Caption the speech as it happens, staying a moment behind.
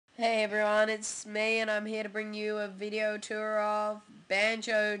Hey everyone, it's me and I'm here to bring you a video tour of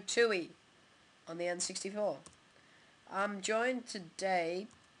Banjo Tooie on the N64. I'm joined today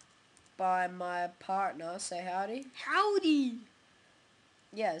by my partner. Say howdy. Howdy!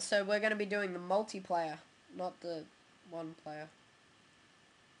 Yeah, so we're going to be doing the multiplayer, not the one player.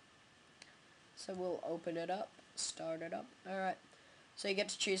 So we'll open it up, start it up. Alright, so you get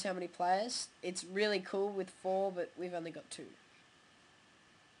to choose how many players. It's really cool with 4, but we've only got 2.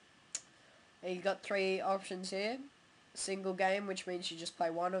 You've got 3 options here. Single game, which means you just play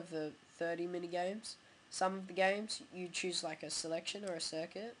one of the 30 mini games. Some of the games you choose like a selection or a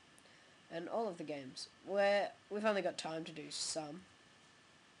circuit, and all of the games where we've only got time to do some.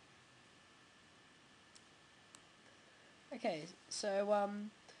 Okay, so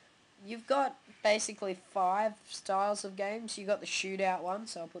you've got basically 5 styles of games. You got the shootout one,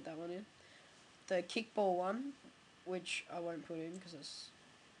 so I'll put that one in. The kickball one, which I won't put in because it's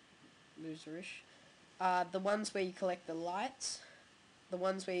loserish. The ones where you collect the lights, the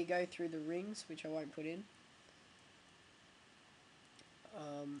ones where you go through the rings, which I won't put in.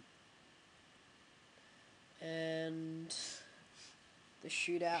 And the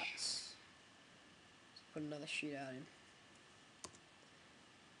shootouts. Let's put another shootout in.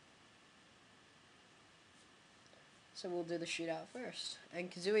 So we'll do the shootout first. And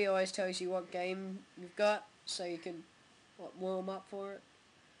Kazooie always tells you what game you've got, so you can warm up for it.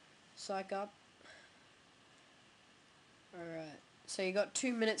 Psych up. Alright, so you got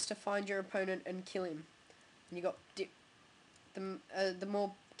 2 minutes to find your opponent and kill him. And you got the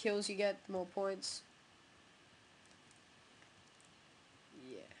more kills you get, the more points.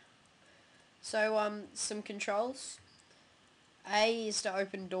 Yeah. So some controls. A is to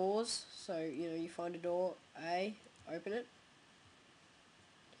open doors. So you find a door. A, open it.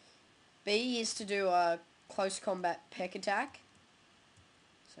 B is to do a close combat peck attack.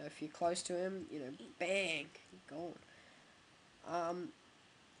 So if you're close to him, bang, gone.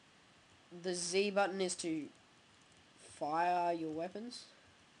 The Z button is to fire your weapons.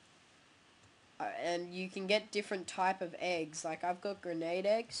 And you can get different type of eggs. Like I've got grenade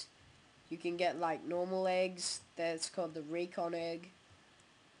eggs. You can get like normal eggs. That's called the recon egg.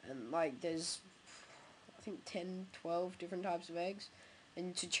 And like there's I think 10, 12 different types of eggs.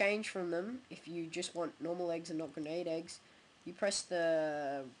 And to change from them, if you just want normal eggs and not grenade eggs, you press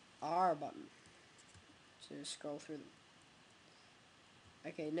the R button to scroll through them.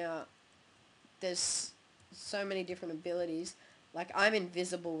 Okay, now there's so many different abilities. Like I'm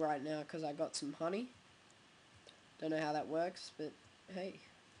invisible right now because I got some honey. Don't know how that works, but hey,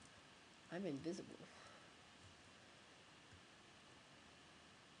 I'm invisible.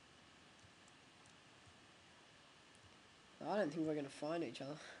 I don't think we're going to find each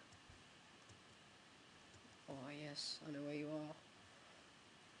other. Oh yes, I know where you are.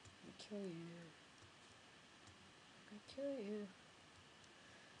 I'll kill you. I'll kill you.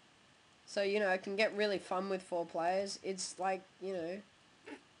 So, it can get really fun with 4 players. It's like, Did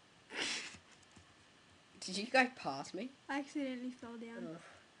you go past me? I accidentally fell down. Oh.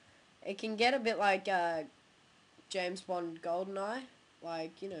 It can get a bit like James Bond GoldenEye.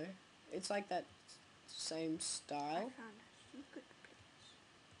 Like, it's like that same style. I found a secret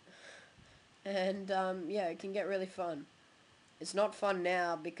place. And, yeah, it can get really fun. It's not fun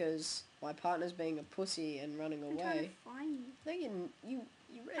now because my partner's being a pussy and running away. I'm trying to find you. No,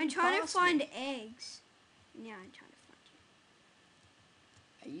 you ran I'm trying to past find me. eggs. Yeah, I'm trying to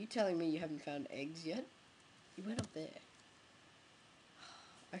find Are you telling me you haven't found eggs yet? You went up there.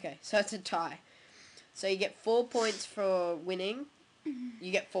 Okay, so it's a tie. So you get 4 points for winning.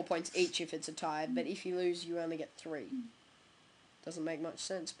 You get 4 points each if it's a tie, but if you lose, you only get 3. Doesn't make much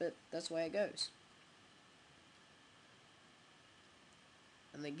sense, but that's the way it goes.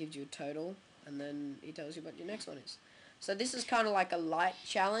 And then gives you a total, and then he tells you what your next one is. So this is kind of like a light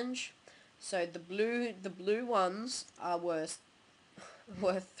challenge. So the blue ones are worth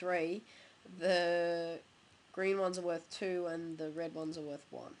 3. The green ones are worth 2, and the red ones are worth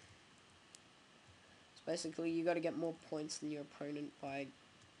 1. So basically, you got to get more points than your opponent by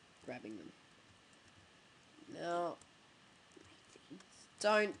grabbing them. Now,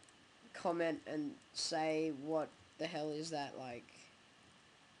 don't comment and say what the hell is that, like,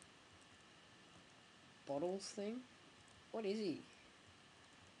 bottles thing? What is he?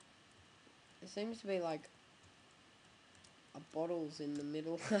 It seems to be like a bottles in the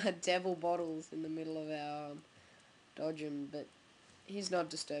middle, devil bottles in the middle of our dodgem, but he's not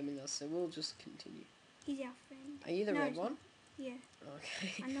disturbing us, so we'll just continue. He's our friend. Are you the red one? Yeah.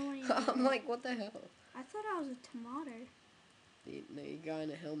 Okay. I'm the one in I'm like, what the hell? I thought I was a tomato. No, you guy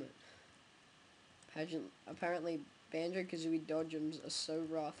in a helmet. Apparently Banjo Kazooie dodgems are so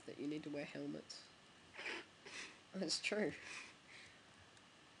rough that you need to wear helmets. That's true.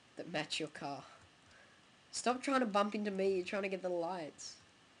 That match your car. Stop trying to bump into me, you're trying to get the lights.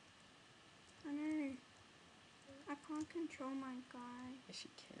 I know. I can't control my guy. Yes, you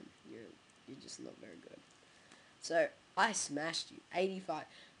can. You're just not very good. So, I smashed you. 85.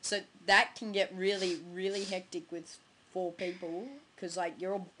 So, that can get really, really hectic with 4 people. Because, like,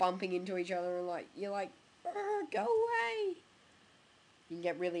 you're all bumping into each other and, like, you're like, go away. You can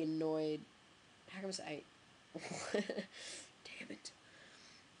get really annoyed. How come it's 8? Damn it.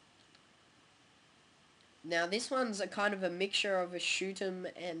 Now, this one's a kind of a mixture of a shoot 'em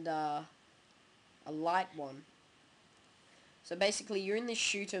and a light one. So basically, you're in this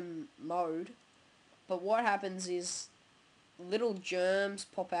shoot 'em mode, but what happens is little germs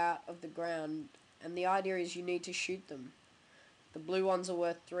pop out of the ground, and the idea is you need to shoot them. The blue ones are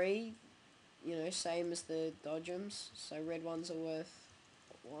worth 3, you know, same as the dodgems, so red ones are worth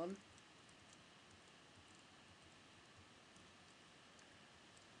 1.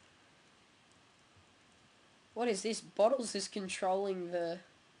 What is this? Bottles is controlling the...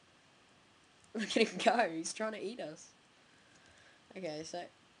 Look at him go, he's trying to eat us. Okay, so...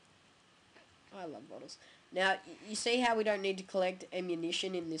 I love bottles. Now, you see how we don't need to collect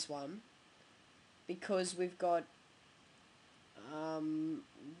ammunition in this one? Because we've got...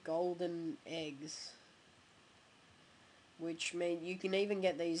 golden eggs. Which mean you can even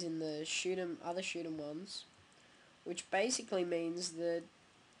get these in the other shoot 'em ones. Which basically means that...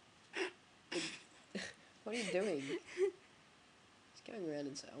 What are you doing? He's going around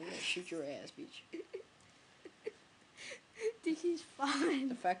and saying, I'm going to shoot your ass, bitch. This is fun.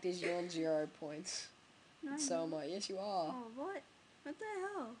 The fact is you're on 0 points. No, And so am I. Yes, you are. Oh, what? What the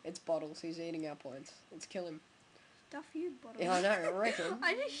hell? It's Bottles. He's eating our points. Let's kill him. Stuff you, Bottle. Yeah, I know. I reckon.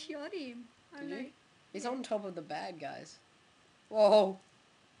 I just shot him. Did you? He's on top of the bad guys. Whoa.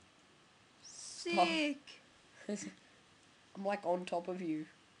 Sick. I'm like on top of you.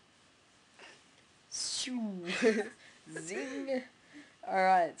 Shoo. Zing.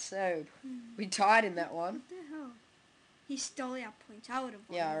 Alright, so we tied in that one. What the hell? He stole our points. I would have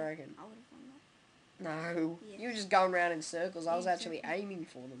won. Yeah, I that. reckon. I would have won that. No. Yeah. You were just going around in circles. I was Yeah, actually aiming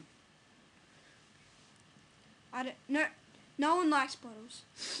for them. I don't. No. No one likes Bottles.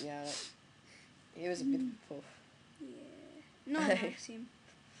 Yeah. He was a bit of a puff. Yeah. No one likes him.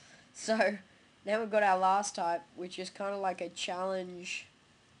 So, now we've got our last type, which is kind of like a challenge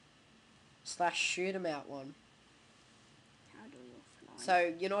 / shoot 'em out one. How do you fly?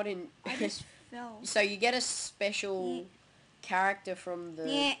 So, you're not in... I just fell. So, you get a special character from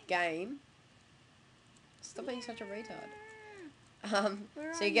the game. Stop being such a retard.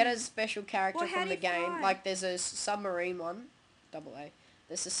 So, you get a special character from the game. Fly? Like, there's a submarine one. AA.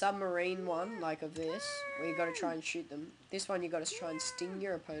 There's a submarine one, like of this, where you got to try and shoot them. This one you got to try and sting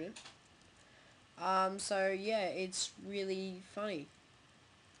your opponent. So yeah, it's really funny.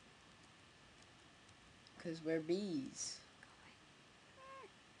 Because we're bees.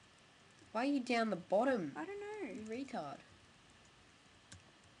 Why are you down the bottom? I don't know. You retard.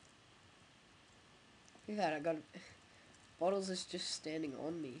 Look at that, I got... Bottles is just standing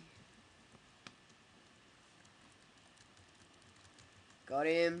on me. Got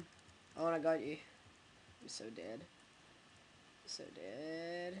him. Oh, and I got you. You're so dead. You're so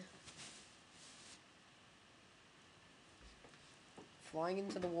dead. Flying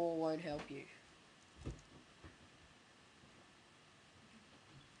into the wall won't help you.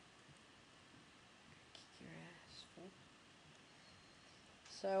 Kick your ass, fool.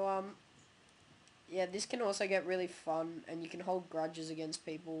 So, yeah, this can also get really fun, and you can hold grudges against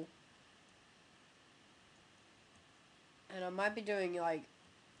people. And I might be doing, like,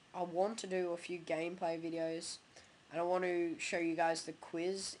 I want to do a few gameplay videos, and I want to show you guys the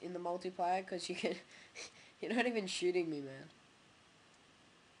quiz in the multiplayer, because you can, you're not even shooting me, man.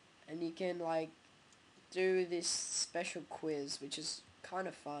 And you can, like, do this special quiz, which is kind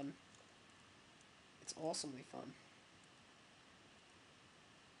of fun. It's awesomely fun.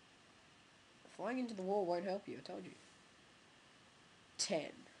 Flying into the wall won't help you, I told you.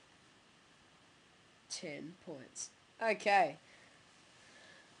 10. 10 points. Okay.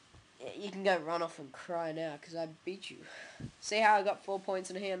 Yeah, you can go run off and cry now, because I beat you. See how I got 4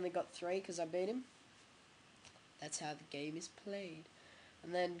 points and he only got 3 because I beat him? That's how the game is played.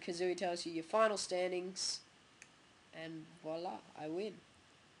 And then Kazooie tells you your final standings, and voila, I win.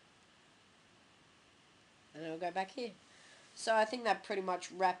 And I'll go back here. So I think that pretty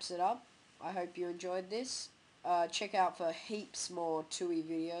much wraps it up. I hope you enjoyed this. Check out for heaps more Tooie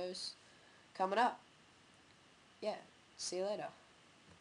videos coming up. Yeah, see you later.